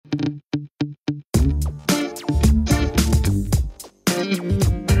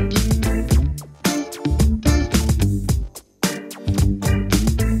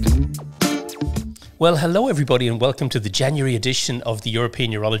Well, hello everybody and welcome to the January edition of the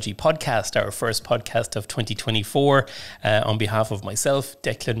European Urology podcast, our first podcast of 2024. On behalf of myself,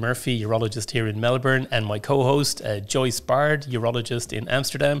 Declan Murphy, urologist here in Melbourne, and my co-host, Joyce Baard, urologist in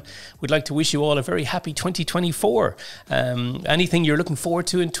Amsterdam, we'd like to wish you all a very happy 2024. Anything you're looking forward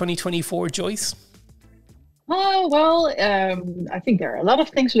to in 2024, Joyce? Oh, well, I think there are a lot of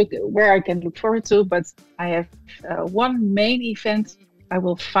things where I can look forward to, but I have one main event. I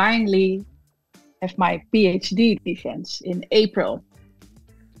will finally have my PhD defense in April.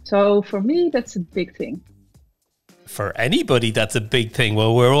 So for me, that's a big thing. For anybody, that's a big thing.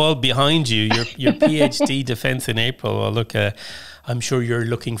 Well, we're all behind you. Your PhD defense in April. Well, look, I'm sure you're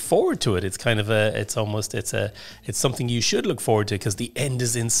looking forward to it. It's kind of it's something you should look forward to because the end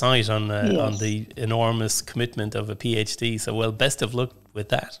is in sight on the enormous commitment of a PhD. So, well, best of luck with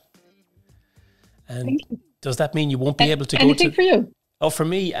that. And thank you. Does that mean you won't be able to go to? Anything for you? Oh, for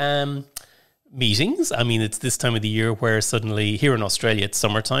me, meetings. I mean, it's this time of the year where suddenly here in Australia, it's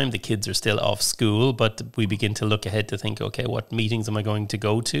summertime. The kids are still off school, but we begin to look ahead to think, okay, what meetings am I going to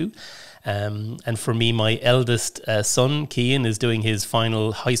go to? And for me, my eldest son, Cian, is doing his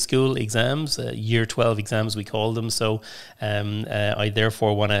final high school exams, year 12 exams, we call them. So I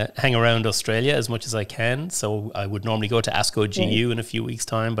therefore want to hang around Australia as much as I can. So I would normally go to ASCO GU in a few weeks'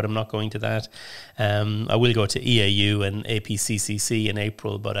 time, but I'm not going to that. I will go to EAU and APCCC in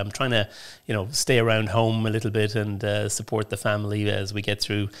April, but I'm trying to, stay around home a little bit and support the family as we get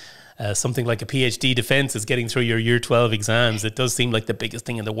through. Something like a PhD defense is getting through your year 12 exams. It does seem like the biggest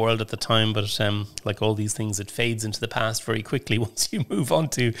thing in the world at the time, but like all these things, it fades into the past very quickly once you move on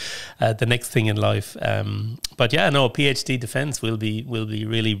to the next thing in life. But yeah, no, PhD defense will be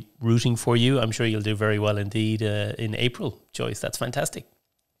really rooting for you. I'm sure you'll do very well indeed in April, Joyce. That's fantastic.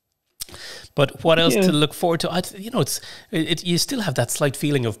 But what else to look forward to? You still have that slight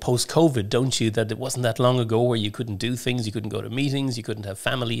feeling of post-COVID, don't you? That it wasn't that long ago where you couldn't do things, you couldn't go to meetings, you couldn't have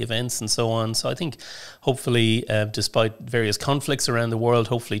family events and so on. So I think hopefully, despite various conflicts around the world,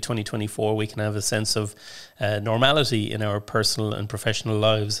 hopefully 2024 we can have a sense of normality in our personal and professional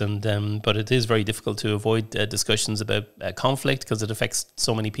lives. And but it is very difficult to avoid discussions about conflict because it affects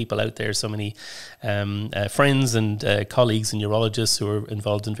so many people out there, so many friends and colleagues and urologists who are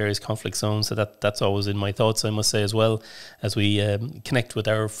involved in various conflict zones. So that's always in my thoughts, I must say, as well, as we connect with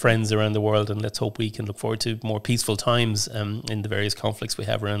our friends around the world. And let's hope we can look forward to more peaceful times in the various conflicts we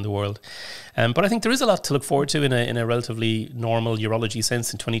have around the world. But I think there is a lot to look forward to in a relatively normal urology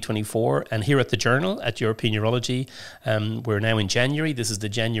sense in 2024. And here at the Journal, at European Urology, we're now in January. This is the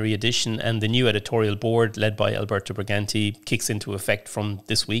January edition, and the new editorial board led by Alberto Briganti kicks into effect from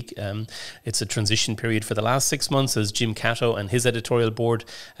this week. It's a transition period for the last 6 months as Jim Cato and his editorial board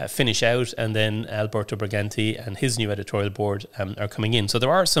finish out, and then Alberto Briganti and his new editorial board are coming in. So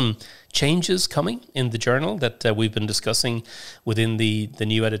there are some changes coming in the Journal that we've been discussing within the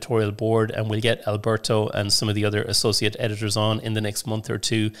new editorial board, and we'll get Alberto and some of the other associate editors on in the next month or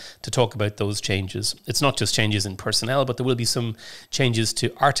two to talk about those changes. It's not just changes in personnel, but there will be some changes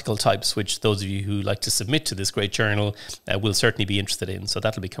to article types, which those of you who like to submit to this great journal will certainly be interested in. So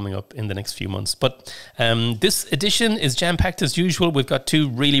that'll be coming up in the next few months. But this edition is jam-packed as usual. We've got two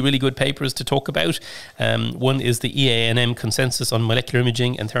really good papers to talk about. One is the EANM consensus on molecular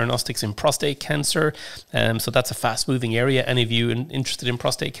imaging and theranostics in prostate cancer. So that's a fast-moving area. Any of you interested in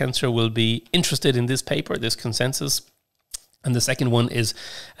prostate cancer will be interested in this paper, this consensus. And the second one is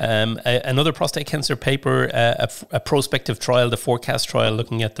another prostate cancer paper, a prospective trial, the forecast trial,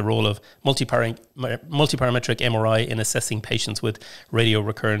 looking at the role of multiparametric MRI in assessing patients with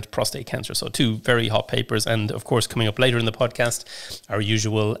radiorecurrent prostate cancer. So two very hot papers. And of course, coming up later in the podcast, our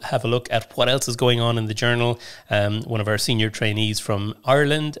usual have a look at what else is going on in the journal. One of our senior trainees from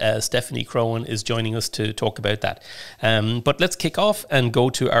Ireland, Stefani Croghan, is joining us to talk about that. But let's kick off and go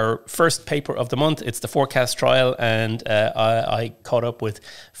to our first paper of the month. It's the forecast trial, and I caught up with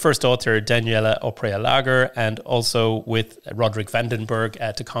first author Daniela Oprea-Lager and also with Roderick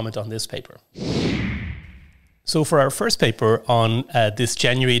Bergh to comment on this paper. So for our first paper on this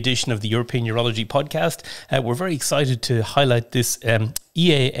January edition of the European Urology podcast, we're very excited to highlight this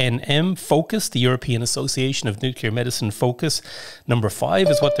EANM Focus, the European Association of Nuclear Medicine Focus. Number 5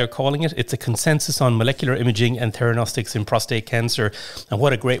 is what they're calling it. It's a consensus on molecular imaging and theranostics in prostate cancer. And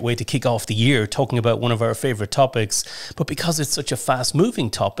what a great way to kick off the year, talking about one of our favorite topics. But because it's such a fast-moving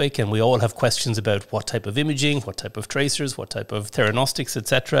topic and we all have questions about what type of imaging, what type of tracers, what type of theranostics,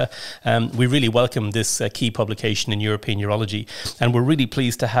 etc., we really welcome this key publication in European Urology. And we're really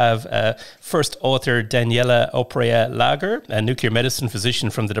pleased to have first author Daniela Oprea-Lager, a nuclear medicine physician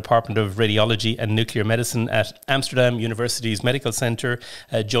from the Department of Radiology and Nuclear Medicine at Amsterdam University's Medical Center,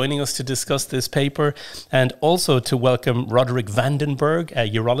 joining us to discuss this paper, and also to welcome Roderick van den Bergh, a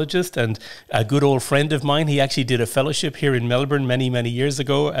urologist and a good old friend of mine. He actually did a fellowship here in Melbourne many years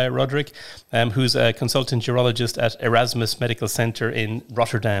ago, Roderick, who's a consultant urologist at Erasmus Medical Center in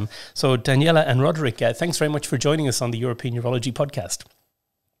Rotterdam. So Daniela and Roderick, thanks very much for joining us on the European Urology podcast.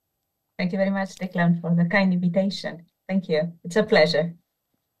 Thank you very much, Declan, for the kind invitation. Thank you. It's a pleasure.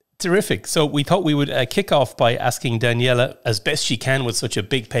 Terrific. So we thought we would kick off by asking Daniela, as best she can with such a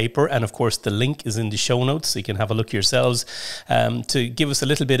big paper, and of course the link is in the show notes so you can have a look yourselves, to give us a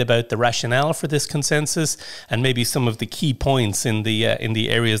little bit about the rationale for this consensus and maybe some of the key points in the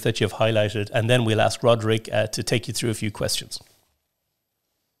areas that you've highlighted, and then we'll ask Roderick to take you through a few questions.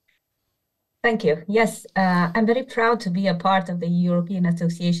 Thank you. Yes, I'm very proud to be a part of the European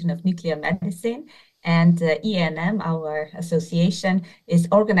Association of Nuclear Medicine. And ENM, our association, is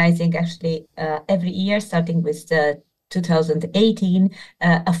organizing actually every year, starting with 2018,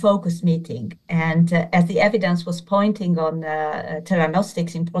 a focus meeting. And as the evidence was pointing on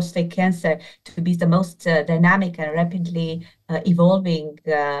theranostics in prostate cancer to be the most dynamic and rapidly evolving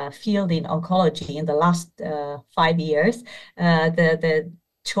field in oncology in the last 5 years, the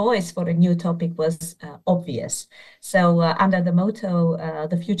choice for a new topic was obvious. So under the motto,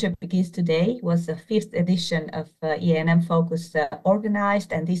 "The future begins today," was the 5th edition of ENM Focus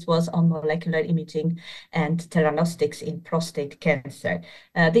organized, and this was on molecular imaging and theranostics in prostate cancer.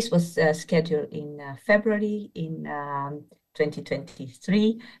 This was scheduled in February in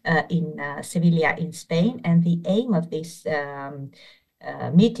 2023 in Sevilla in Spain, and the aim of this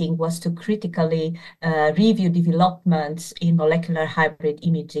meeting was to critically review developments in molecular hybrid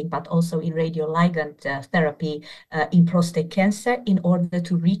imaging, but also in radioligand therapy in prostate cancer, in order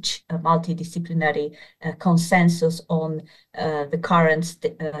to reach a multidisciplinary consensus on the current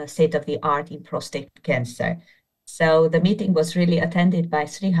state of the art in prostate cancer. So the meeting was really attended by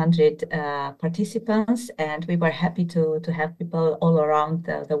 300 participants, and we were happy to have people all around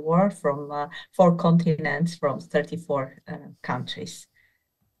the world from 4 continents, from 34 countries.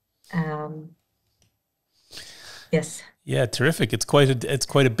 Yes. Yeah, terrific. It's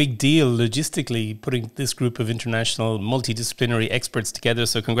quite a big deal logistically, putting this group of international multidisciplinary experts together.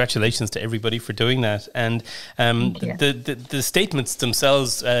 So congratulations to everybody for doing that. And the statements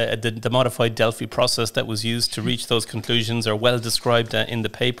themselves, the modified Delphi process that was used to reach those conclusions, are well described in the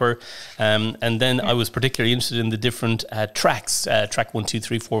paper. And then I was particularly interested in the different tracks, track 1, 2,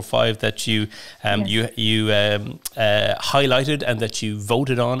 3, 4, 5, that you highlighted and that you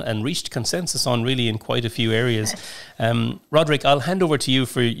voted on and reached consensus on, really, in quite a few areas. Roderick, I'll hand over to you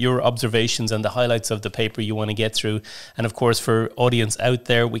for your observations and the highlights of the paper you want to get through. And of course, for audience out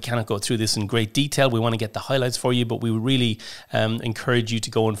there, we cannot go through this in great detail. We want to get the highlights for you, but we really encourage you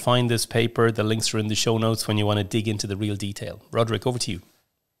to go and find this paper. The links are in the show notes when you want to dig into the real detail. Roderick, over to you.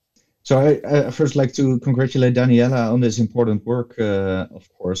 So I first like to congratulate Daniela on this important work. Of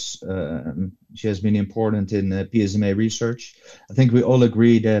course, she has been important in PSMA research. I think we all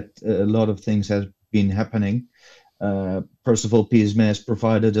agree that a lot of things have been happening. First of all, PSMA has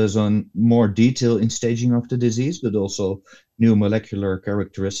provided us on more detail in staging of the disease, but also new molecular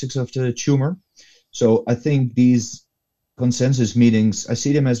characteristics of the tumor. So I think these consensus meetings, I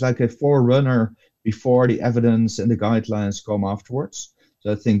see them as like a forerunner before the evidence and the guidelines come afterwards.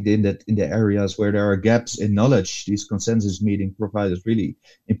 So I think in the areas where there are gaps in knowledge, these consensus meetings provide us really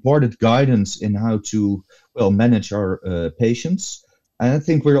important guidance in how to, well, manage our patients. And I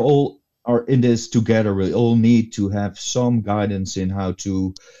think we're all are in this together. We all need to have some guidance in how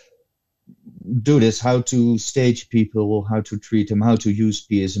to do this, how to stage people, how to treat them, how to use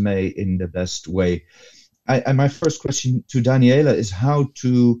PSMA in the best way. And my first question to Daniela is how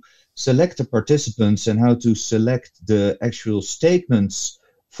to select the participants and how to select the actual statements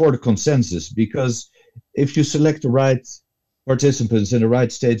for the consensus. Because if you select the right participants and the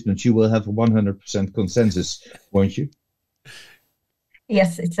right statements, you will have a 100% consensus, won't you?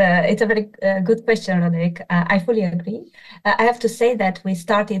 Yes, it's a very good question, Roderick. I fully agree. I have to say that we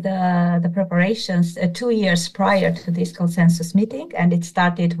started the preparations 2 years prior to this consensus meeting, and it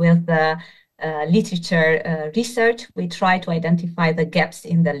started with literature research. We try to identify the gaps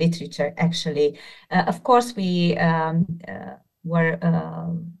in the literature, actually. Of course, we were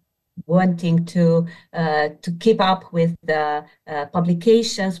wanting to keep up with the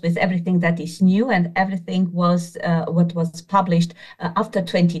publications, with everything that is new, and everything was what was published after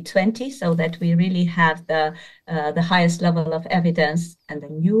 2020, so that we really have the highest level of evidence and the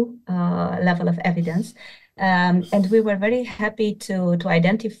new level of evidence. And we were very happy to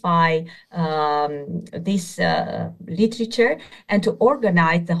identify this literature and to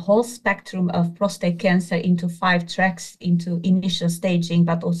organize the whole spectrum of prostate cancer into 5 tracks, into initial staging,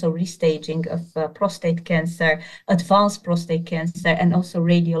 but also restaging of prostate cancer, advanced prostate cancer, and also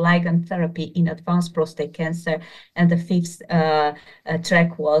radioligand therapy in advanced prostate cancer. And the 5th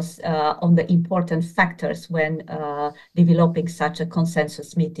track was on the important factors when developing such a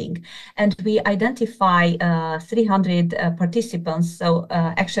consensus meeting. And we identify 300 participants, so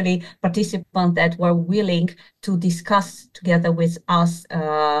actually participants that were willing to discuss together with us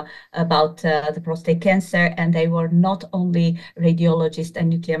about the prostate cancer, and they were not only radiologists and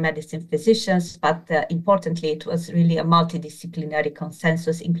nuclear medicine physicians, but importantly, it was really a multidisciplinary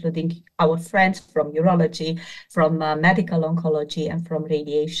consensus, including our friends from urology, from medical oncology, and from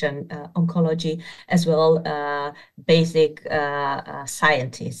radiation oncology, as well basic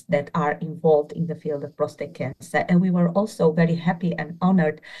scientists that are involved in the field of prostate cancer. And we were also very happy and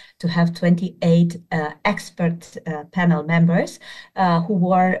honored to have 28 expert panel members who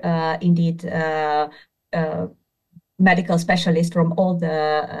were indeed medical specialists from all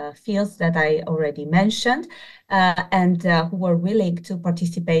the fields that I already mentioned, and who were willing to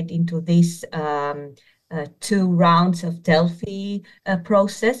participate into this 2 rounds of Delphi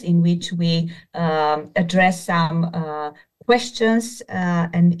process, in which we address some questions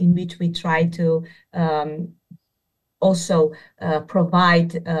and in which we try to also provide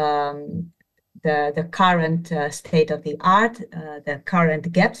the current state of the art, the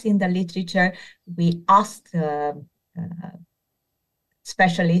current gaps in the literature. We asked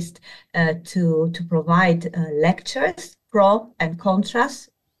specialists to provide lectures, pro and contrast,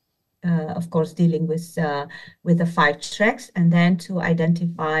 of course, dealing with the 5 tracks, and then to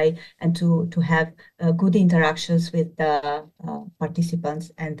identify and to have good interactions with the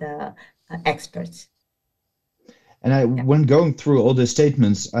participants and the experts. And when going through all the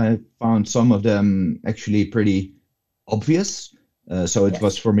statements, I found some of them actually pretty obvious. So it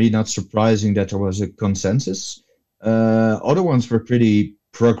was for me not surprising that there was a consensus. Other ones were pretty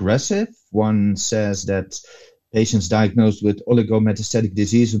progressive. One says that patients diagnosed with oligometastatic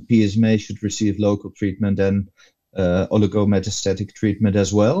disease with PSMA should receive local treatment and oligometastatic treatment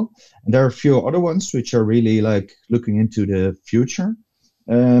as well. And there are a few other ones which are really like looking into the future.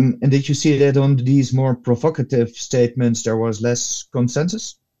 And did you see that on these more provocative statements there was less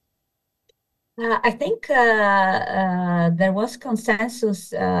consensus? I think there was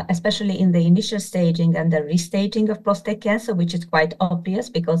consensus, especially in the initial staging and the restaging of prostate cancer, which is quite obvious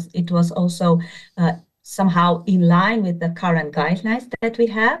because it was also somehow in line with the current guidelines that we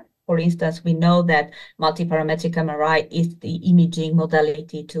have. For instance, we know that multiparametric MRI is the imaging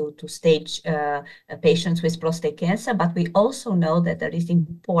modality to stage patients with prostate cancer, but we also know that that is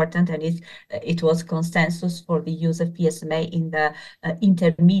important, and it was consensus for the use of PSMA in the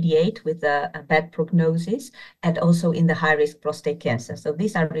intermediate with a bad prognosis, and also in the high-risk prostate cancer. So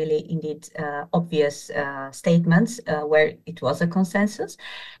these are really indeed obvious statements where it was a consensus.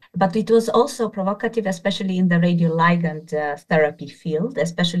 But it was also provocative, especially in the radioligand therapy field,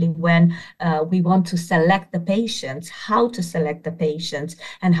 especially when we want to select the patients, how to select the patients,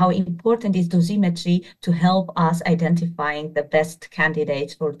 and how important is dosimetry to help us identifying the best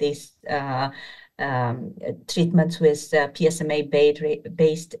candidates for this treatments with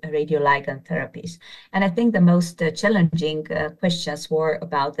PSMA-based radioligand therapies. And I think the most challenging questions were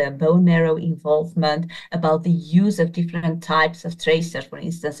about the bone marrow involvement, about the use of different types of tracers, for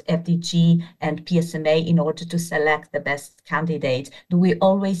instance, FDG and PSMA, in order to select the best candidate. Do we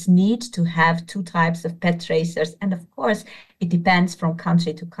always need to have 2 types of PET tracers? And of course, it depends from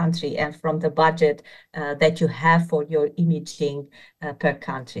country to country and from the budget that you have for your imaging per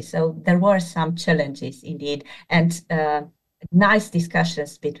country. So there were some challenges indeed, and nice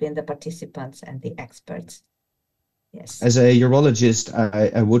discussions between the participants and the experts. Yes. As a urologist,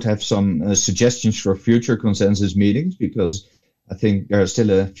 I would have some suggestions for future consensus meetings, because I think there are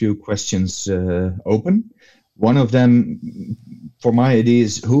still a few questions open. One of them, for my idea,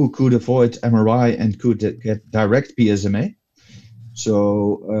 is who could avoid MRI and could get direct PSMA.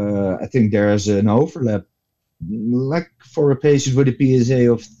 So I think there is an overlap. Like for a patient with a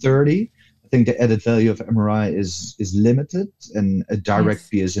PSA of 30, I think the added value of MRI is limited, and a direct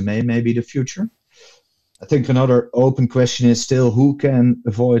PSMA may be the future. I think another open question is still who can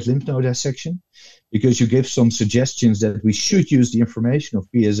avoid lymph node dissection, because you give some suggestions that we should use the information of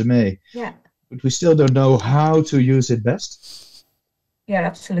PSMA, but we still don't know how to use it best. You're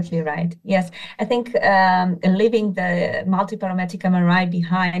absolutely right. Yes, I think leaving the multiparametric MRI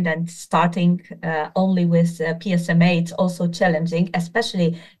behind and starting only with PSMA, it's also challenging,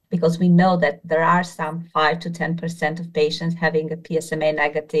 especially because we know that there are some 5 to 10% of patients having a PSMA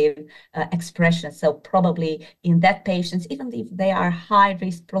negative expression. So probably in that patients, even if they are high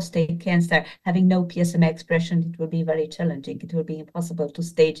risk prostate cancer, having no PSMA expression, it will be very challenging. It will be impossible to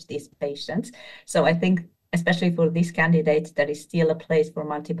stage these patients. So I think especially for these candidates, there is still a place for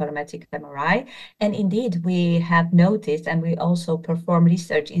multiparametric MRI. And indeed, we have noticed, and we also perform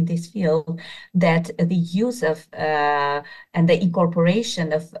research in this field, that the use of and the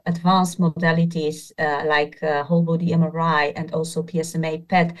incorporation of advanced modalities like whole body MRI and also PSMA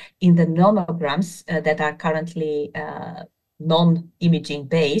PET in the nomograms that are currently non-imaging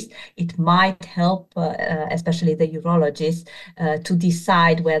based, it might help, especially the urologists, to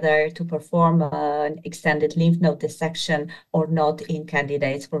decide whether to perform an extended lymph node dissection or not in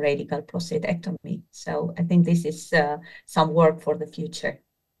candidates for radical prostatectomy. So I think this is some work for the future.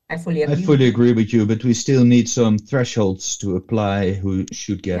 I fully agree with you, but we still need some thresholds to apply who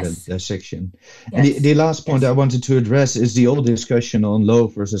should get a dissection. And the last point I wanted to address is the old discussion on low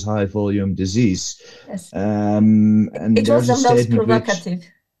versus high volume disease. And it was the most provocative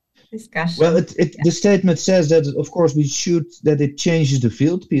discussion. Well, the statement says that, of course, that it changes the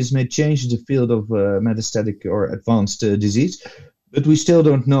field. PSMA changes the field of metastatic or advanced disease. But we still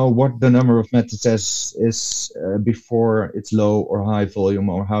don't know what the number of metastases is before it's low or high volume,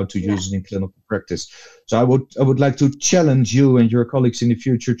 or how to use it in clinical practice. So I would like to challenge you and your colleagues in the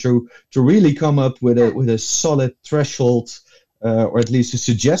future to really come up with a solid threshold, or at least a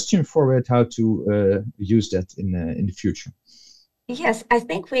suggestion for it, how to use that in the future. Yes, I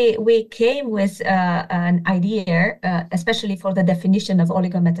think we came with an idea, especially for the definition of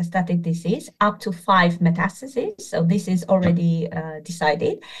oligometastatic disease, up to 5 metastases. So this is already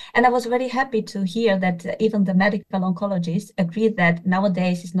decided. And I was very happy to hear that even the medical oncologists agree that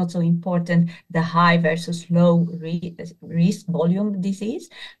nowadays it's not so important the high versus low risk volume disease,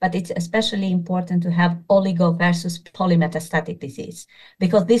 but it's especially important to have oligo versus polymetastatic disease,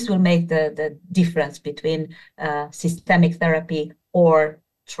 because this will make the difference between systemic therapy or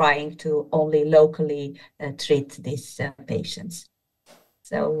trying to only locally treat these patients.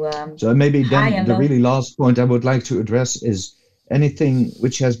 So maybe then the really last point I would like to address is anything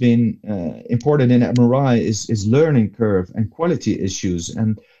which has been important in MRI is learning curve and quality issues.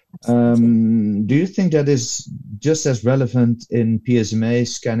 And do you think that is just as relevant in PSMA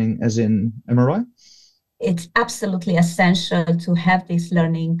scanning as in MRI? It's absolutely essential to have this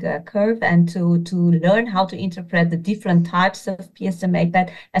learning curve and to learn how to interpret the different types of PSMA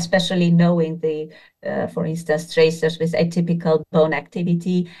PET, especially knowing the, for instance, tracers with atypical bone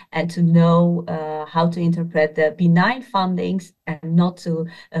activity, and to know how to interpret the benign findings and not to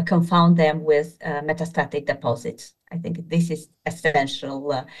confound them with metastatic deposits. I think this is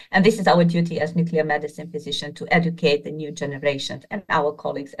essential, and this is our duty as nuclear medicine physicians to educate the new generations and our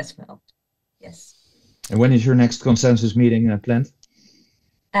colleagues as well. Yes. And when is your next consensus meeting planned?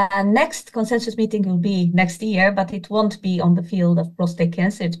 Next consensus meeting will be next year, but it won't be on the field of prostate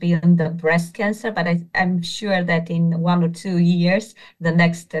cancer. It'll be on the breast cancer, but I'm sure that in 1 or 2 years, the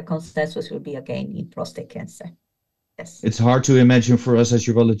next consensus will be again in prostate cancer. Yes. It's hard to imagine for us as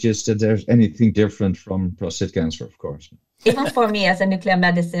urologists that there's anything different from prostate cancer, of course. Even for me as a nuclear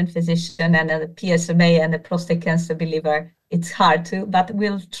medicine physician and a PSMA and a prostate cancer believer, it's hard to, but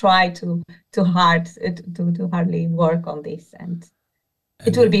we'll try to hardly work on this, and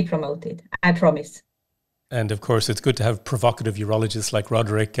it will be promoted, I promise. And of course, it's good to have provocative urologists like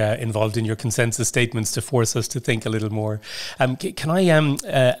Roderick involved in your consensus statements to force us to think a little more. Can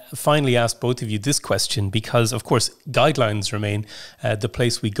I finally ask both of you this question? Because, of course, guidelines remain the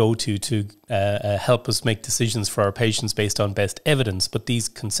place we go to help us make decisions for our patients based on best evidence. But these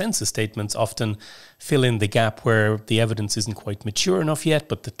consensus statements often fill in the gap where the evidence isn't quite mature enough yet,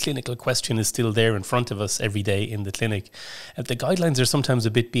 but the clinical question is still there in front of us every day in the clinic. The guidelines are sometimes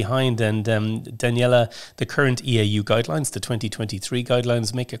a bit behind. And Daniela, the current EAU guidelines, the 2023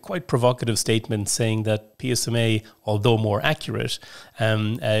 guidelines, make a quite provocative statement saying that PSMA, although more accurate,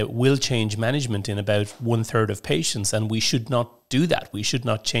 will change management in about 1/3 of patients, and we should not do that. We should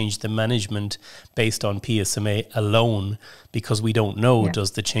not change the management based on PSMA alone, because we don't know,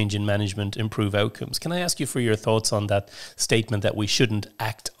 does the change in management improve outcomes? Can I ask you for your thoughts on that statement that we shouldn't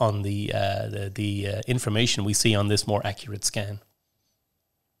act on the information we see on this more accurate scan?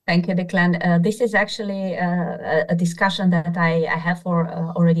 Thank you, Declan. This is actually a discussion that I have for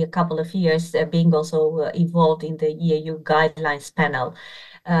already a couple of years, being also involved in the EAU guidelines panel.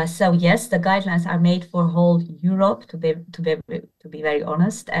 So yes, the guidelines are made for whole Europe, to be very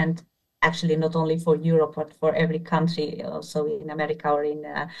honest, and actually not only for Europe but for every country, also in America or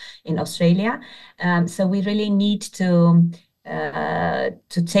in Australia. So we really need to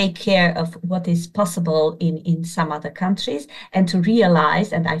take care of what is possible in some other countries, and to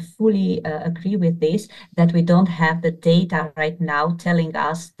realize, and I fully agree with this, that we don't have the data right now telling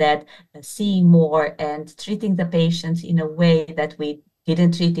us that seeing more and treating the patients in a way that we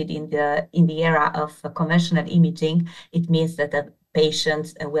didn't treat it in the era of conventional imaging, it means that the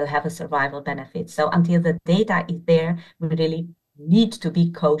patients will have a survival benefit. So until the data is there, we really need to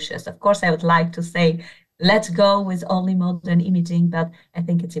be cautious. Of course, I would like to say, let's go with only modern imaging, but I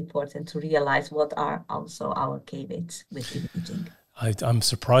think it's important to realize what are also our caveats with imaging. I'm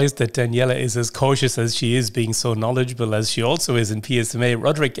surprised that Daniela is as cautious as she is, being so knowledgeable as she also is in PSMA.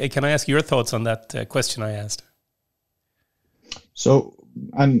 Roderick, can I ask your thoughts on that question I asked? So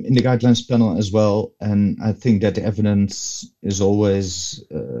I'm in the guidelines panel as well, and I think that the evidence is always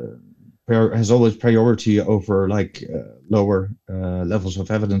has always priority over lower levels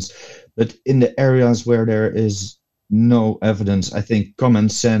of evidence. But in the areas where there is no evidence, I think common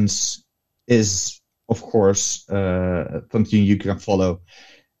sense is, of course, something you can follow.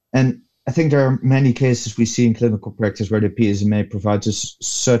 And I think there are many cases we see in clinical practice where the PSMA provides us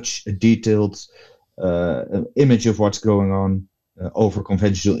such a detailed image of what's going on over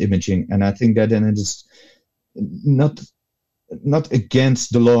conventional imaging. And I think that then it is not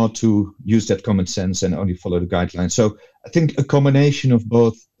against the law to use that common sense and only follow the guidelines. So I think a combination of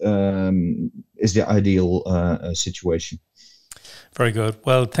both is the ideal situation. Very good.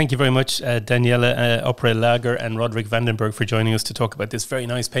 Well, thank you very much, Daniela, Oprea-Lager and Roderick Vandenberg, for joining us to talk about this very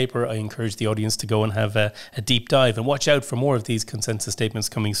nice paper. I encourage the audience to go and have a deep dive, and watch out for more of these consensus statements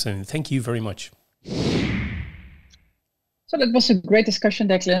coming soon. Thank you very much. So that was a great discussion,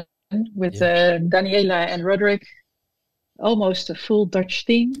 Declan, with Daniela and Roderick. Almost a full Dutch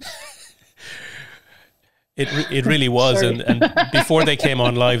team. It really was, and before they came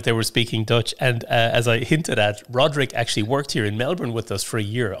on live, they were speaking Dutch. And as I hinted at, Roderick actually worked here in Melbourne with us for a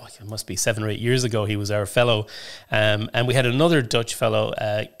year. Oh, it must be 7 or 8 years ago. He was our fellow, and we had another Dutch fellow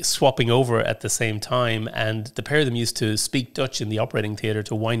swapping over at the same time. And the pair of them used to speak Dutch in the operating theatre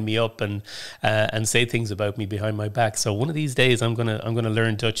to wind me up and say things about me behind my back. So one of these days, I'm gonna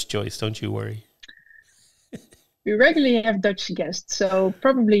learn Dutch, Joyce. Don't you worry. We regularly have Dutch guests, so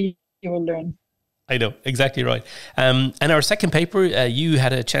probably you will learn. I know, exactly right. And our second paper, you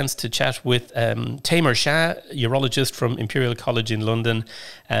had a chance to chat with Tamer Shah, urologist from Imperial College in London,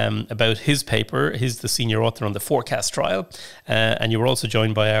 about his paper. He's the senior author on the Forecast trial. And you were also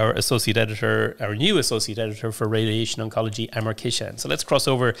joined by our associate editor, our new associate editor for radiation oncology, Amar Kishan. So let's cross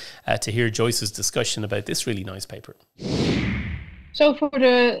over to hear Joyce's discussion about this really nice paper. So for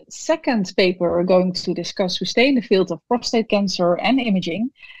the second paper we're going to discuss, we stay in the field of prostate cancer and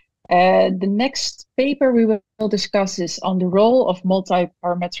imaging. The next paper we will discuss is on the role of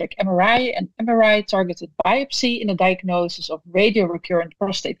multiparametric MRI and MRI-targeted biopsy in the diagnosis of radiorecurrent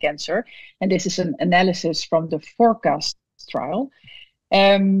prostate cancer. And this is an analysis from the Forecast trial.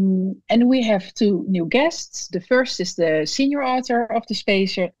 And we have two new guests. The first is the senior author of this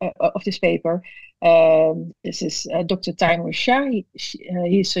paper. This is Dr. Tamer Shah.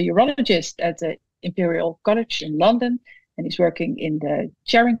 He's a urologist at the Imperial College in London, and he's working in the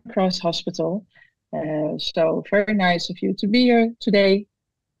Charing Cross Hospital. So very nice of you to be here today.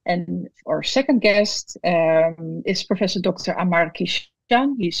 And our second guest is Professor Dr. Amar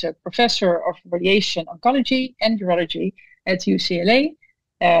Kishan. He's a professor of radiation oncology and urology at UCLA.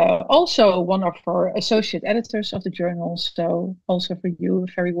 Also one of our associate editors of the journal. So also for you,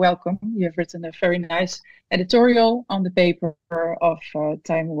 very welcome. You have written a very nice editorial on the paper of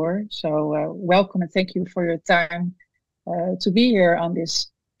Tamer. So welcome and thank you for your time to be here on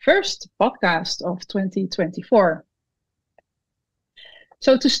this first podcast of 2024.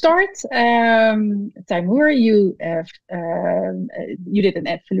 So to start, Tamer, you did an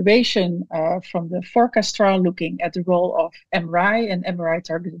evaluation from the Forecast trial looking at the role of MRI and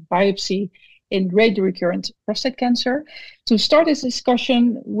MRI-targeted biopsy in radiorecurrent prostate cancer. To start this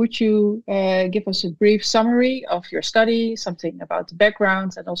discussion, would you give us a brief summary of your study, something about the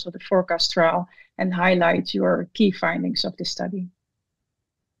background and also the forecast trial, and highlight your key findings of this study?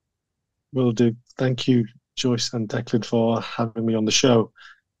 Will do. Thank you, Joyce and Declan, for having me on the show.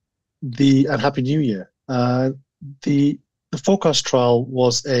 And Happy New Year. The forecast trial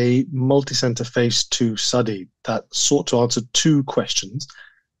was a multi-center phase 2 study that sought to answer 2 questions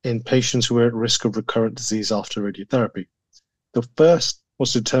in patients who were at risk of recurrent disease after radiotherapy. The first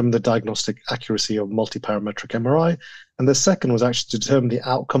was to determine the diagnostic accuracy of multiparametric MRI, and the second was actually to determine the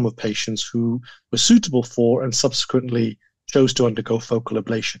outcome of patients who were suitable for and subsequently chose to undergo focal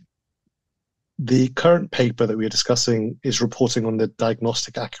ablation. The current paper that we are discussing is reporting on the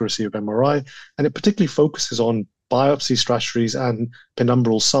diagnostic accuracy of MRI, and it particularly focuses on biopsy strategies and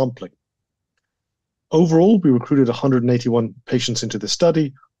penumbral sampling. Overall, we recruited 181 patients into the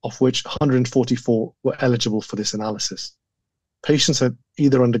study, of which 144 were eligible for this analysis. Patients had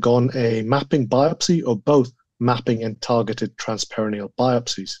either undergone a mapping biopsy or both mapping and targeted transperineal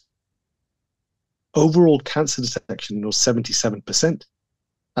biopsies. Overall cancer detection was 77%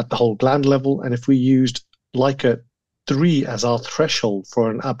 at the whole gland level, and if we used Leica 3 as our threshold for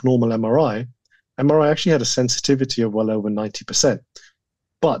an abnormal MRI actually had a sensitivity of well over 90%,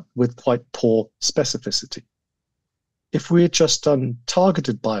 but with quite poor specificity. If we had just done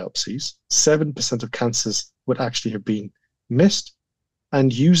targeted biopsies, 7% of cancers would actually have been missed,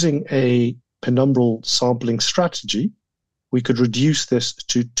 and using a penumbral sampling strategy, we could reduce this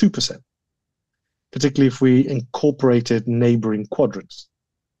to 2%, particularly if we incorporated neighboring quadrants.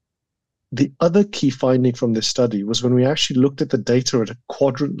 The other key finding from this study was when we actually looked at the data at a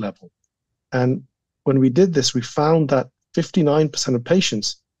quadrant level. And when we did this, we found that 59% of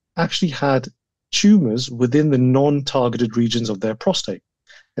patients actually had tumors within the non-targeted regions of their prostate.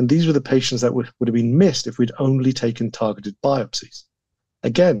 And these were the patients that would have been missed if we'd only taken targeted biopsies.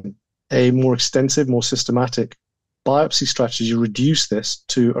 Again, a more extensive, more systematic biopsy strategy reduced this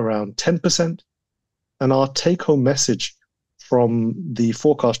to around 10%. And our take-home message from the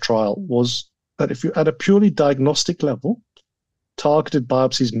forecast trial was that if you're at a purely diagnostic level, targeted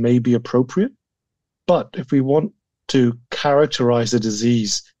biopsies may be appropriate. But if we want to characterize the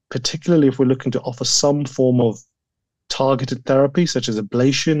disease, particularly if we're looking to offer some form of targeted therapy, such as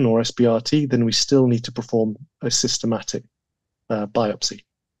ablation or SBRT, then we still need to perform a systematic biopsy.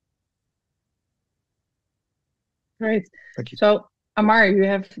 Great. Thank you. So, Amar, you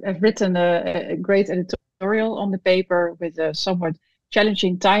have written a great editorial on the paper with a somewhat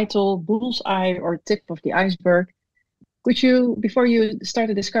challenging title, Bullseye or Tip of the Iceberg. Could you, before you start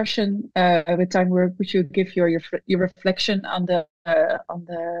the discussion with Time Work, could you give your reflection on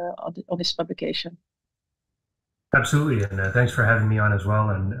this publication? Absolutely, and thanks for having me on as well,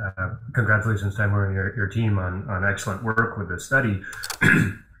 and congratulations, Time Work, and your team on excellent work with this study.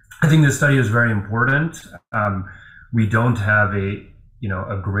 I think this study is very important. We don't have a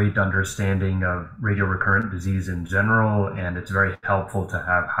great understanding of radiorecurrent disease in general, and it's very helpful to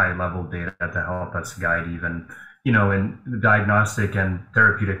have high-level data to help us guide even, in the diagnostic and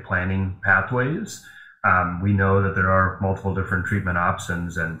therapeutic planning pathways. We know that there are multiple different treatment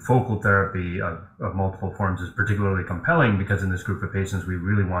options, and focal therapy of multiple forms is particularly compelling because in this group of patients, we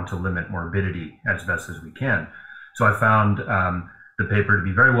really want to limit morbidity as best as we can. So I found the paper to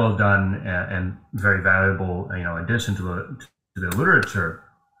be very well done and very valuable, addition to the literature.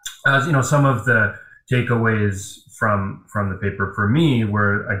 As some of the takeaways from the paper for me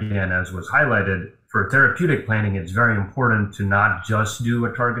were, again, as was highlighted, for therapeutic planning, it's very important to not just do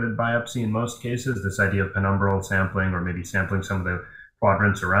a targeted biopsy in most cases. This idea of penumbral sampling or maybe sampling some of the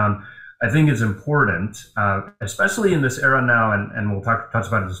quadrants around, I think is important, especially in this era now, and we'll touch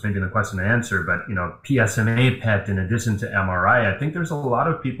about this maybe in the question and answer, but PSMA PET in addition to MRI, I think there's a lot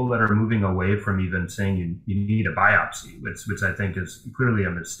of people that are moving away from even saying you need a biopsy, which I think is clearly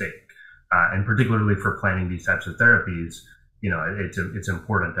a mistake. And particularly for planning these types of therapies, it's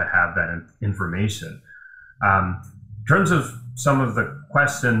important to have that information. In terms of some of the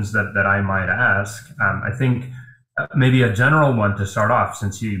questions that I might ask, I think maybe a general one to start off,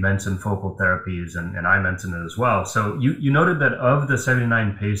 since you mentioned focal therapies and I mentioned it as well. So you noted that of the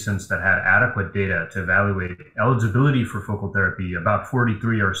 79 patients that had adequate data to evaluate eligibility for focal therapy, about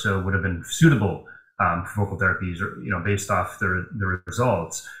 43 or so would have been suitable for focal therapies, based off the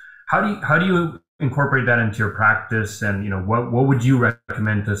results. How do you incorporate that into your practice, and what would you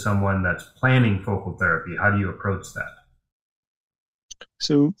recommend to someone that's planning focal therapy? How do you approach that?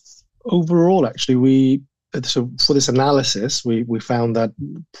 So overall, actually, for this analysis, we found that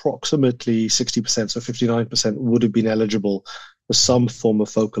approximately 60%, so 59%, would have been eligible for some form of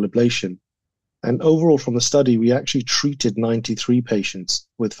focal ablation. And overall, from the study, we actually treated 93 patients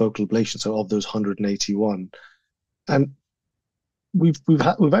with focal ablation, so of those 181. And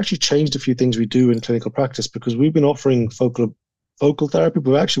we've actually changed a few things we do in clinical practice, because we've been offering focal therapy,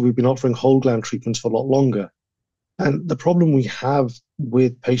 but we've been offering whole gland treatments for a lot longer. And the problem we have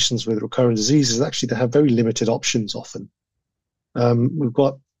with patients with recurrent disease is actually they have very limited options often. We've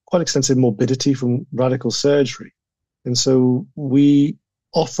got quite extensive morbidity from radical surgery. And so we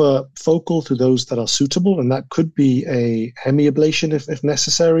offer focal to those that are suitable, and that could be a hemiablation if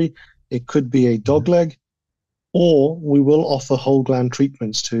necessary. It could be a dogleg, or we will offer whole gland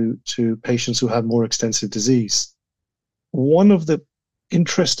treatments to patients who have more extensive disease. One of the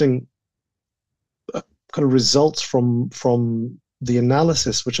interesting kind of results from the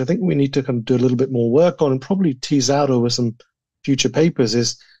analysis, which I think we need to kind of do a little bit more work on and probably tease out over some future papers,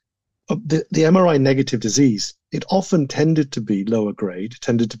 is the MRI negative disease. It often tended to be lower grade,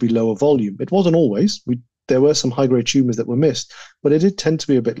 tended to be lower volume. It wasn't always. There were some high-grade tumors that were missed, but it did tend to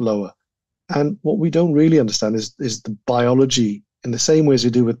be a bit lower. And what we don't really understand is the biology in the same way as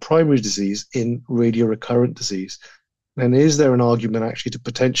we do with primary disease in radiorecurrent disease. And is there an argument actually to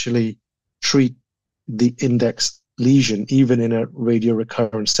potentially treat the index lesion even in a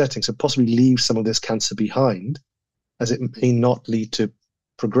radiorecurrent setting, so possibly leave some of this cancer behind, as it may not lead to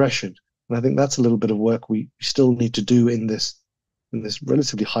progression? And I think that's a little bit of work we still need to do in this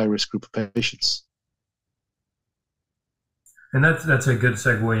relatively high-risk group of patients. And that's a good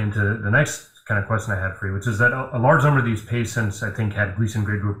segue into the next kind of question I had for you, which is that a large number of these patients, I think, had Gleason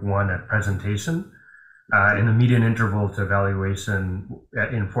grade group 1 at presentation, and the median interval to evaluation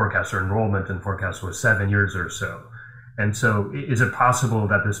in forecast or enrollment in forecast was 7 years or so. And so is it possible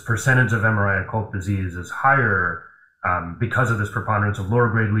that this percentage of MRI occult disease is higher because of this preponderance of lower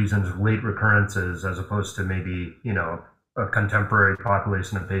grade lesions, late recurrences, as opposed to maybe, a contemporary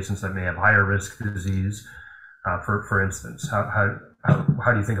population of patients that may have higher risk disease, for instance? How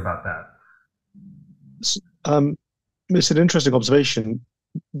do you think about that? It's an interesting observation.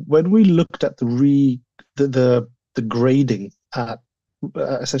 When we looked at the grading at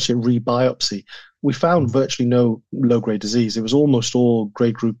essentially re-biopsy, we found virtually no low-grade disease. It was almost all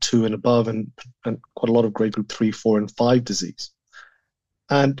grade group 2 and above, and quite a lot of grade group 3, 4, and 5 disease.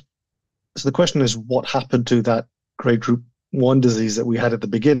 And so the question is, what happened to that grade group 1 disease that we had at the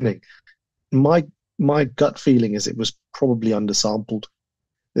beginning? My gut feeling is it was probably undersampled.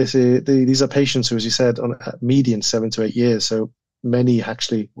 These are patients who, as you said, on at median 7 to 8 years, so many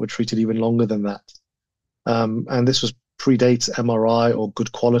actually were treated even longer than that. And this predates MRI, or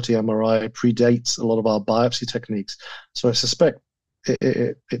good quality MRI, predates a lot of our biopsy techniques. So I suspect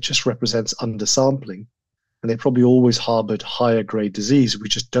it just represents undersampling, and they probably always harbored higher grade disease. We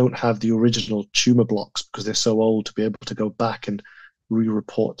just don't have the original tumor blocks because they're so old to be able to go back and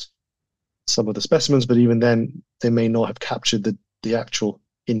re-report some of the specimens, but even then they may not have captured the actual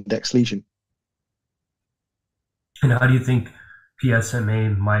index lesion. And how do you think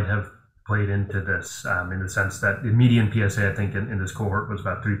PSMA might have played into this, in the sense that the median PSA, I think, in this cohort was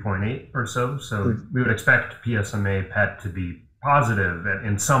about 3.8 or so. So we would expect PSMA PET to be positive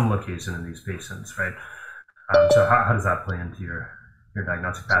in some location in these patients, right? So how does that play into your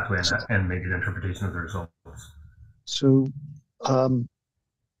diagnostic pathway and maybe the interpretation of the results? So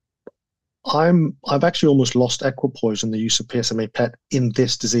I've actually almost lost equipoise in the use of PSMA PET in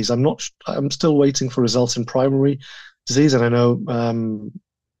this disease. I'm still waiting for results in primary disease, and I know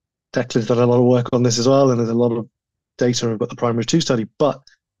Declan's done a lot of work on this as well, and there's a lot of data about the primary 2 study. But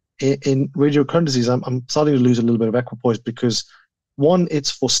in radiorecurrent disease, I'm starting to lose a little bit of equipoise, because one,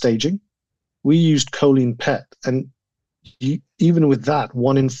 it's for staging. We used choline PET, and even with that,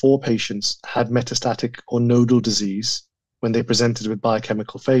 1 in 4 patients had metastatic or nodal disease when they presented with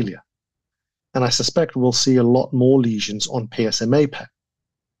biochemical failure. And I suspect we'll see a lot more lesions on PSMA PET.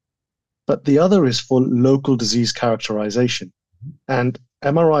 But the other is for local disease characterization. And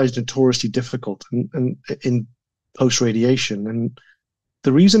MRI is notoriously difficult in post-radiation. And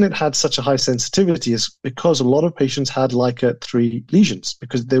the reason it had such a high sensitivity is because a lot of patients had LICA 3 lesions,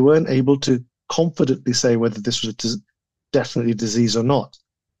 because they weren't able to confidently say whether this was definitely disease or not.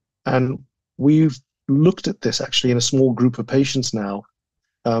 And we've looked at this actually in a small group of patients now.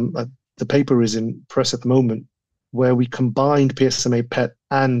 The paper is in press at the moment, where we combined PSMA PET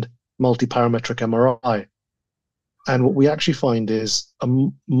and multiparametric MRI. And what we actually find is a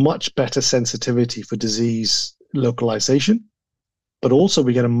much better sensitivity for disease localization, but also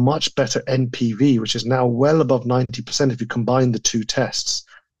we get a much better NPV, which is now well above 90% if you combine the 2 tests.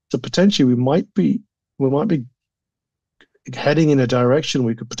 So potentially we might be heading in a direction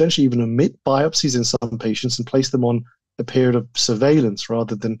where we could potentially even omit biopsies in some patients and place them on a period of surveillance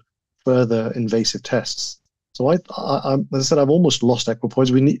rather than further invasive tests. So as I said, I've almost lost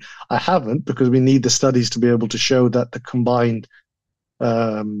equipoise. I haven't, because we need the studies to be able to show that the combined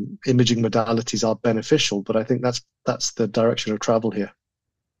imaging modalities are beneficial. But I think that's the direction of travel here.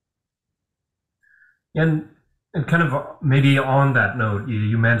 And kind of maybe on that note,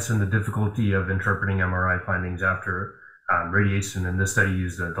 you mentioned the difficulty of interpreting MRI findings after radiation, and this study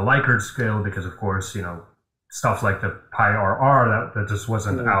used the Likert scale because, of course, stuff like the PIRR that just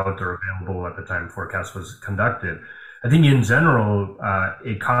wasn't out or available at the time forecast was conducted. I think in general,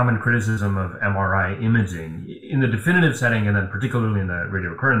 a common criticism of MRI imaging in the definitive setting, and then particularly in the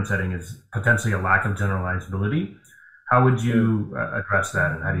radiorecurrent setting, is potentially a lack of generalizability. How would you address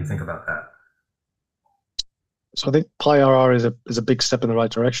that, and how do you think about that? So I think PIRR is a big step in the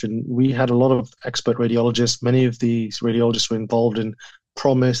right direction. We had a lot of expert radiologists. Many of these radiologists were involved in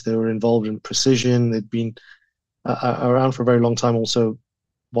PROMIS. They were involved in Precision. They'd been around for a very long time also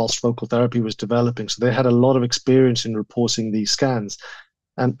whilst focal therapy was developing. So they had a lot of experience in reporting these scans.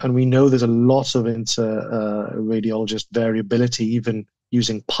 And we know there's a lot of inter-radiologist variability, even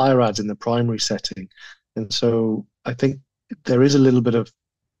using PIRADS in the primary setting. And so I think there is a little bit of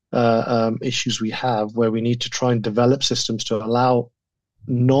issues we have where we need to try and develop systems to allow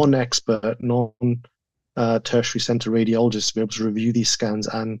non-expert, non-tertiary center radiologists to be able to review these scans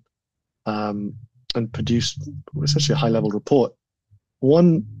and produce essentially a high-level report.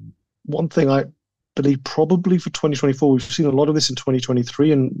 One thing I believe probably for 2024, we've seen a lot of this in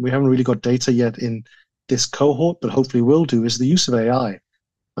 2023, and we haven't really got data yet in this cohort, but hopefully we'll do, is the use of AI.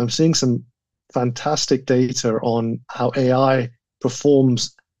 I'm seeing some fantastic data on how AI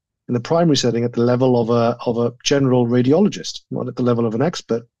performs in the primary setting at the level of a general radiologist, not at the level of an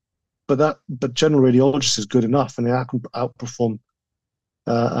expert, but general radiologist is good enough, and they can outperform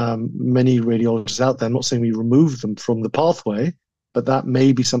many radiologists out there. I'm not saying we remove them from the pathway, but that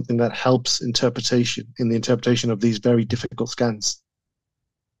may be something that helps in the interpretation of these very difficult scans.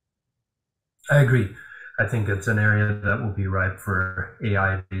 I agree. I think it's an area that will be ripe for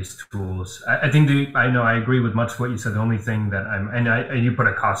AI-based tools. I agree with much of what you said. The only thing that you put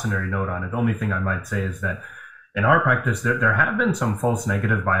a cautionary note on it. The only thing I might say is that in our practice, there have been some false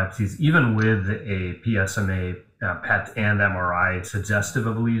negative biopsies, even with a PSMA, PET, and MRI suggestive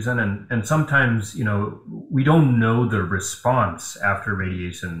of a lesion. And sometimes, we don't know the response after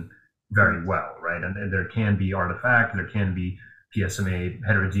radiation very well, right? And there can be artifact, there can be PSMA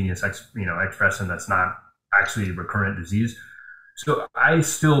heterogeneous expression that's not actually recurrent disease. So I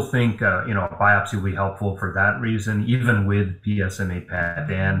still think a biopsy will be helpful for that reason, even with PSMA PET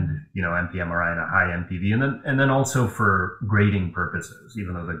and NPMRI and a high NPV, and then also for grading purposes.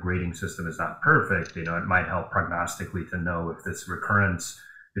 Even though the grading system is not perfect, it might help prognostically to know if this recurrence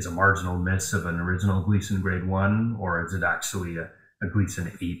is a marginal miss of an original Gleason grade 1, or is it actually a Gleason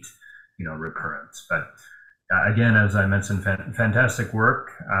 8 recurrence. But again, as I mentioned, fantastic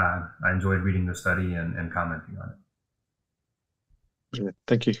work. I enjoyed reading the study and commenting on it.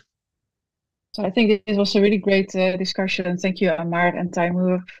 Thank you. So I think it was a really great discussion. Thank you, Baard and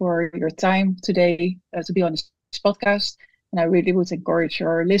Taimur, for your time today to be on this podcast. And I really would encourage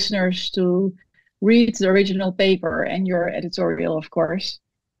your listeners to read the original paper and your editorial, of course.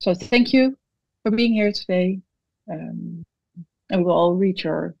 So thank you for being here today. And we'll all read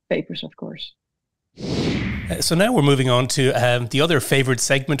your papers, of course. So now we're moving on to the other favourite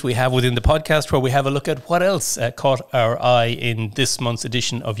segment we have within the podcast, where we have a look at what else caught our eye in this month's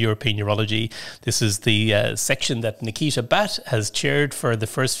edition of European Urology. This is the section that Nikita Bhatt has chaired for the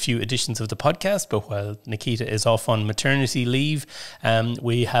first few editions of the podcast, but while Nikita is off on maternity leave,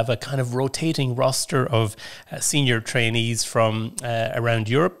 we have a kind of rotating roster of senior trainees from around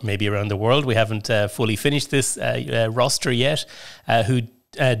Europe, maybe around the world. We haven't fully finished this roster yet, who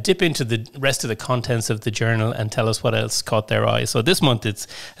dip into the rest of the contents of the journal and tell us what else caught their eye. So this month it's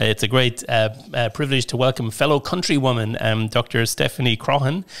a great privilege to welcome fellow countrywoman Dr Stefani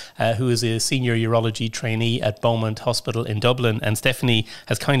Croghan, who is a senior urology trainee at Beaumont Hospital in Dublin. And Stefani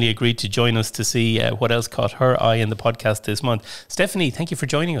has kindly agreed to join us to see what else caught her eye in the podcast this month. Stefani, thank you for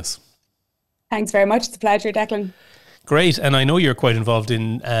joining us. Thanks very much. It's a pleasure, Declan. Great. And I know you're quite involved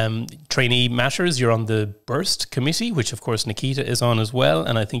in trainee matters. You're on the BURST committee, which of course Nikita is on as well.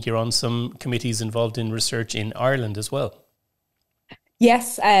 And I think you're on some committees involved in research in Ireland as well.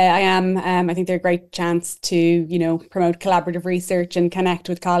 Yes, I am. I think they're a great chance to, promote collaborative research and connect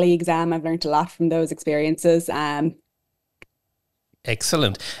with colleagues. I've learned a lot from those experiences.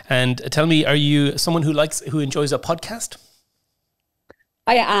 Excellent. And tell me, are you someone who enjoys a podcast?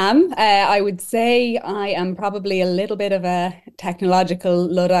 I am. I would say I am probably a little bit of a technological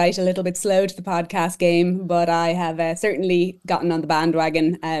Luddite, a little bit slow to the podcast game, but I have certainly gotten on the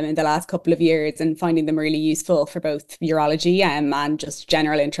bandwagon in the last couple of years and finding them really useful for both urology and just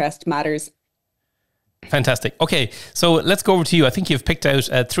general interest matters. Fantastic. Okay, so let's go over to you. I think you've picked out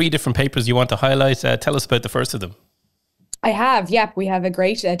 3 different papers you want to highlight. Tell us about the first of them. I have, yep. We have a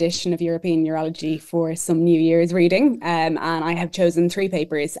great edition of European Urology for some New Year's reading, and I have chosen 3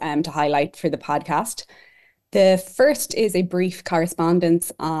 papers to highlight for the podcast. The first is a brief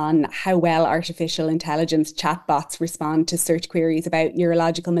correspondence on how well artificial intelligence chatbots respond to search queries about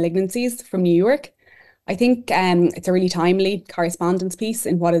urological malignancies from New York. I think it's a really timely correspondence piece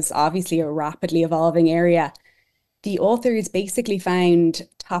in what is obviously a rapidly evolving area. The authors basically found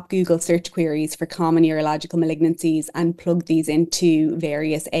top Google search queries for common urological malignancies and plugged these into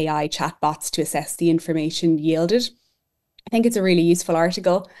various AI chatbots to assess the information yielded. I think it's a really useful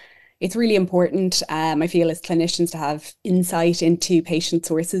article. It's really important, I feel, as clinicians to have insight into patient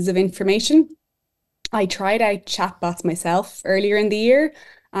sources of information. I tried out chatbots myself earlier in the year,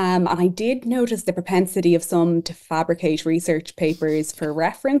 and I did notice the propensity of some to fabricate research papers for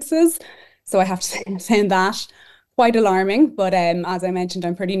references. So I have to say I found that quite alarming, but as I mentioned,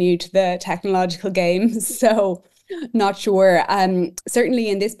 I'm pretty new to the technological game, so not sure. Certainly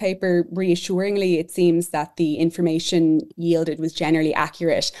in this paper, reassuringly, it seems that the information yielded was generally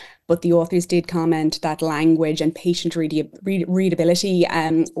accurate, but the authors did comment that language and patient readability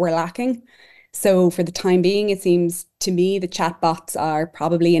were lacking. So for the time being, it seems to me the chatbots are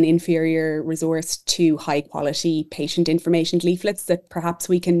probably an inferior resource to high quality patient information leaflets that perhaps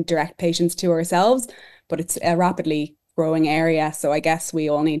we can direct patients to ourselves. But it's a rapidly growing area, so I guess we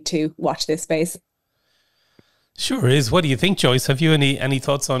all need to watch this space. Sure is. What do you think, Joyce? Have you any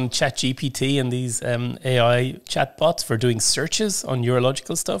thoughts on ChatGPT and these AI chatbots for doing searches on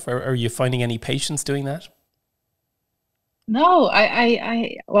urological stuff? Or are you finding any patients doing that? No,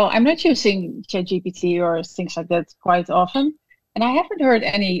 well, I'm not using ChatGPT or things like that quite often, and I haven't heard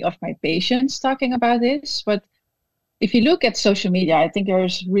any of my patients talking about this. But if you look at social media, I think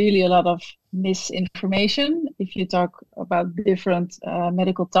there's really a lot of misinformation if you talk about different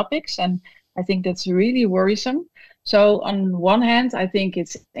medical topics, and I think that's really worrisome. So on one hand, I think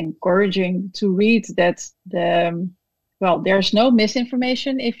it's encouraging to read that there's no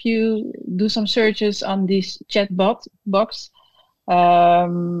misinformation if you do some searches on this chat box.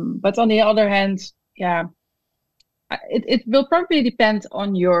 But on the other hand, yeah, it will probably depend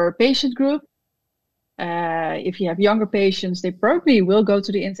on your patient group. If you have younger patients, they probably will go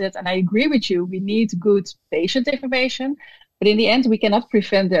to the internet. And I agree with you, we need good patient information. But in the end, we cannot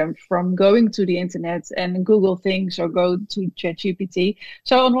prevent them from going to the internet and Google things or go to ChatGPT.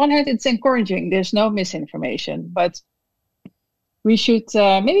 So on one hand, it's encouraging. There's no misinformation. But we should,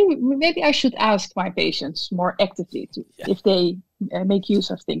 maybe I should ask my patients more actively if they make use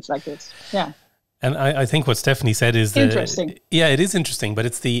of things like this. Yeah. And I think what Stefani said is interesting. Yeah, it is interesting, but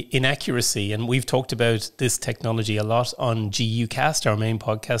it's the inaccuracy. And we've talked about this technology a lot on GUcast, our main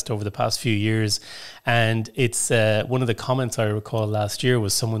podcast, over the past few years. And it's one of the comments I recall last year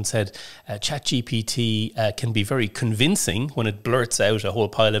was someone said, ChatGPT can be very convincing when it blurts out a whole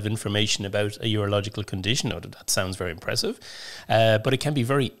pile of information about a urological condition. Oh, that sounds very impressive. But it can be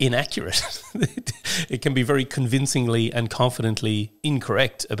very inaccurate. It can be very convincingly and confidently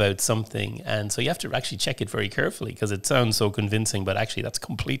incorrect about something. And so you have to actually check it very carefully because it sounds so convincing, but actually that's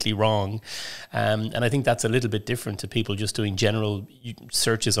completely wrong. And I think that's a little bit different to people just doing general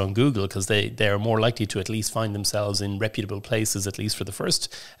searches on Google, because they are more likely to at least find themselves in reputable places, at least for the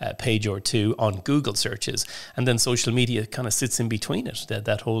first page or two on Google searches. And then social media kind of sits in between it,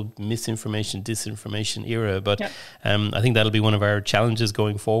 that whole misinformation, disinformation era. But I think that'll be one of our challenges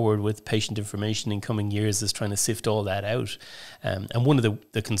going forward with patient information in coming years, is trying to sift all that out. And one of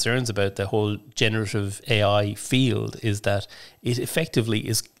the concerns about the whole generative AI field is that it effectively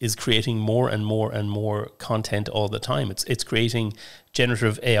is creating more and more and more content all the time. It's creating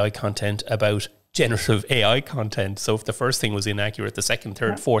generative AI content about generative AI content. So if the first thing was inaccurate, the second,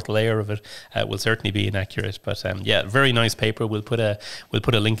 third, fourth layer of it will certainly be inaccurate. But yeah, very nice paper. We'll put a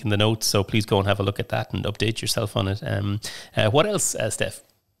link in the notes, so please go and have a look at that and update yourself on it. What else, Steph?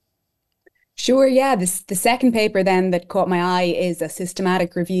 Sure, yeah. The second paper then that caught my eye is a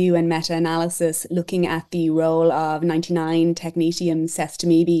systematic review and meta-analysis looking at the role of 99 technetium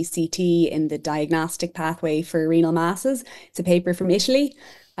sestamibi CT in the diagnostic pathway for renal masses. It's a paper from Italy.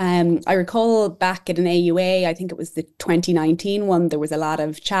 I recall back at an AUA, I think it was the 2019 one, there was a lot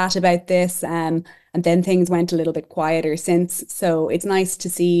of chat about this, and then things went a little bit quieter since. So it's nice to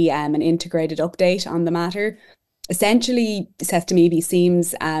see an integrated update on the matter. Essentially, Sestamibi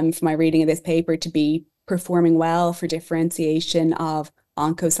seems, from my reading of this paper, to be performing well for differentiation of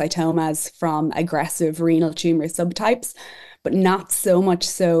oncocytomas from aggressive renal tumour subtypes, but not so much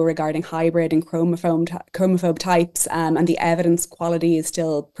so regarding hybrid and chromophobe types, and the evidence quality is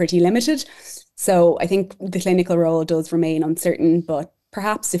still pretty limited. So I think the clinical role does remain uncertain, but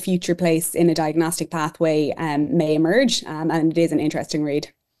perhaps a future place in a diagnostic pathway may emerge, and it is an interesting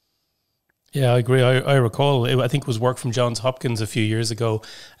read. Yeah, I agree. I recall, I think it was work from Johns Hopkins a few years ago,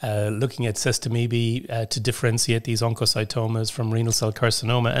 looking at Sestamibi to differentiate these oncocytomas from renal cell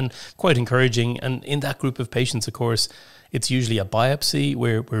carcinoma, and quite encouraging. And in that group of patients, of course, it's usually a biopsy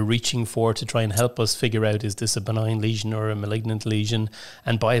we're reaching for to try and help us figure out, is this a benign lesion or a malignant lesion?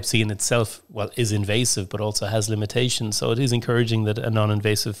 And biopsy in itself, well, is invasive, but also has limitations. So it is encouraging that a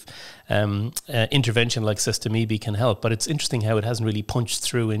non-invasive intervention like Sestamibi can help. But it's interesting how it hasn't really punched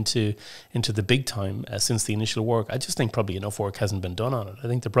through into the big time since the initial work. I just think probably enough work hasn't been done on it. I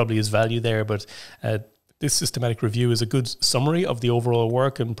think there probably is value there, but this systematic review is a good summary of the overall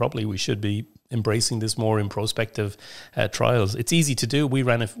work, and probably we should be embracing this more in prospective trials. It's easy to do. We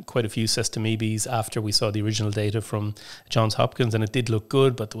ran quite a few Sestamibis after we saw the original data from Johns Hopkins, and it did look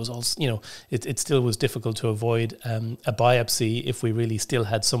good, but there was also, it still was difficult to avoid a biopsy if we really still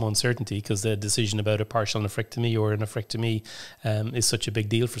had some uncertainty, because the decision about a partial nephrectomy or a nephrectomy is such a big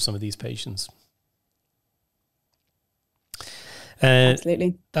deal for some of these patients.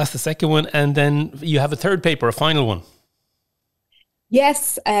 Absolutely. That's the second one. And then you have a third paper, a final one.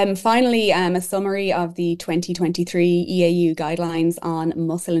 Yes, finally, a summary of the 2023 EAU guidelines on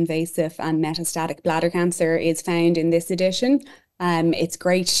muscle-invasive and metastatic bladder cancer is found in this edition. It's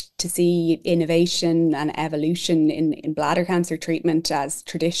great to see innovation and evolution in bladder cancer treatment, as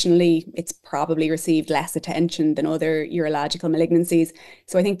traditionally it's probably received less attention than other urological malignancies.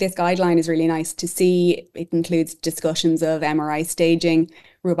 So I think this guideline is really nice to see. It includes discussions of MRI staging,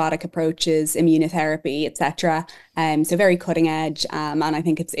 robotic approaches, immunotherapy, etc. So very cutting edge, and I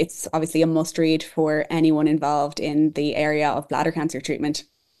think it's obviously a must read for anyone involved in the area of bladder cancer treatment.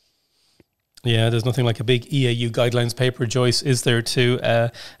 Yeah, there's nothing like a big EAU guidelines paper, Joyce, is there, to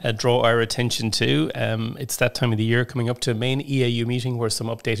draw our attention to. It's that time of the year coming up to a main EAU meeting where some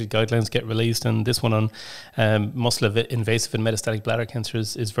updated guidelines get released, and this one on muscle-invasive and metastatic bladder cancer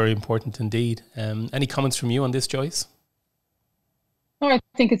is very important indeed. Any comments from you on this, Joyce? No, I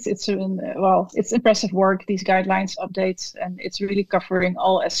think it's impressive work, these guidelines updates, and it's really covering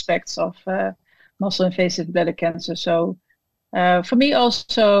all aspects of muscle-invasive bladder cancer. So for me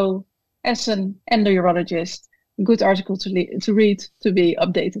also, as an endourologist, a good article to read, to be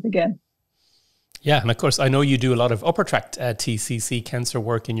updated again. Yeah, and of course, I know you do a lot of upper tract TCC cancer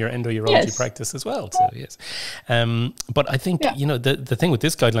work in your endourology practice as well. So yes, but I think the thing with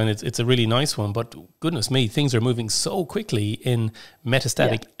this guideline is it's a really nice one. But goodness me, things are moving so quickly in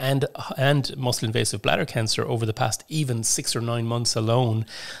metastatic and muscle invasive bladder cancer over the past even 6 or 9 months alone,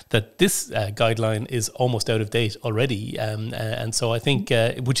 that this guideline is almost out of date already. And so I think,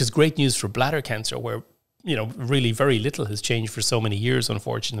 which is great news for bladder cancer, where really very little has changed for so many years,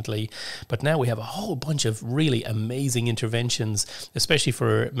 unfortunately. But now we have a whole bunch of really amazing interventions, especially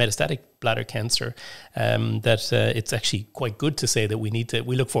for metastatic bladder cancer, that it's actually quite good to say that we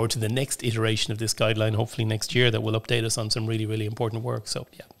look forward to the next iteration of this guideline, hopefully next year, that will update us on some really, really important work. So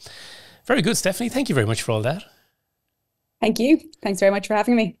yeah, very good, Stephanie. Thank you very much for all that. Thank you. Thanks very much for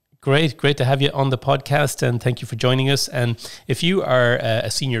having me. Great to have you on the podcast, and thank you for joining us. And if you are a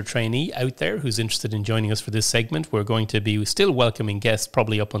senior trainee out there who's interested in joining us for this segment, we're going to be still welcoming guests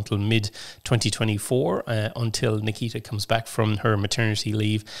probably up until mid-2024, until Nikita comes back from her maternity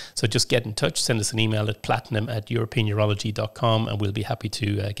leave. So just get in touch, send us an email at platinum@europeanurology.com, and we'll be happy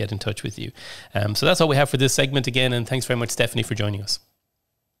to get in touch with you. So that's all we have for this segment again, and thanks very much, Stephanie, for joining us.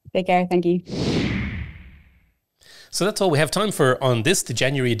 Take care. Thank you. So that's all we have time for on the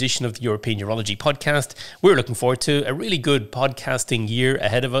January edition of the European Urology podcast. We're looking forward to a really good podcasting year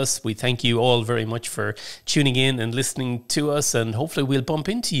ahead of us. We thank you all very much for tuning in and listening to us, and hopefully we'll bump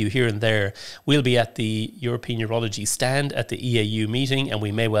into you here and there. We'll be at the European Urology stand at the EAU meeting, and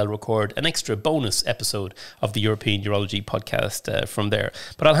we may well record an extra bonus episode of the European Urology podcast from there.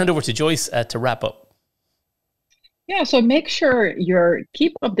 But I'll hand over to Joyce to wrap up. Yeah, so make sure you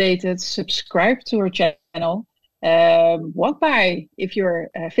keep updated, subscribe to our channel. Walk by if you're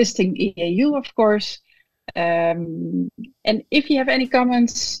visiting EAU, of course. And if you have any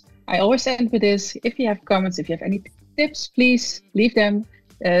comments, I always end with this. If you have comments, if you have any tips, please leave them.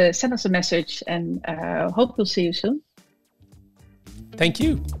 Send us a message, and hope we'll see you soon. Thank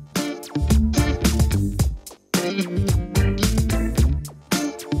you.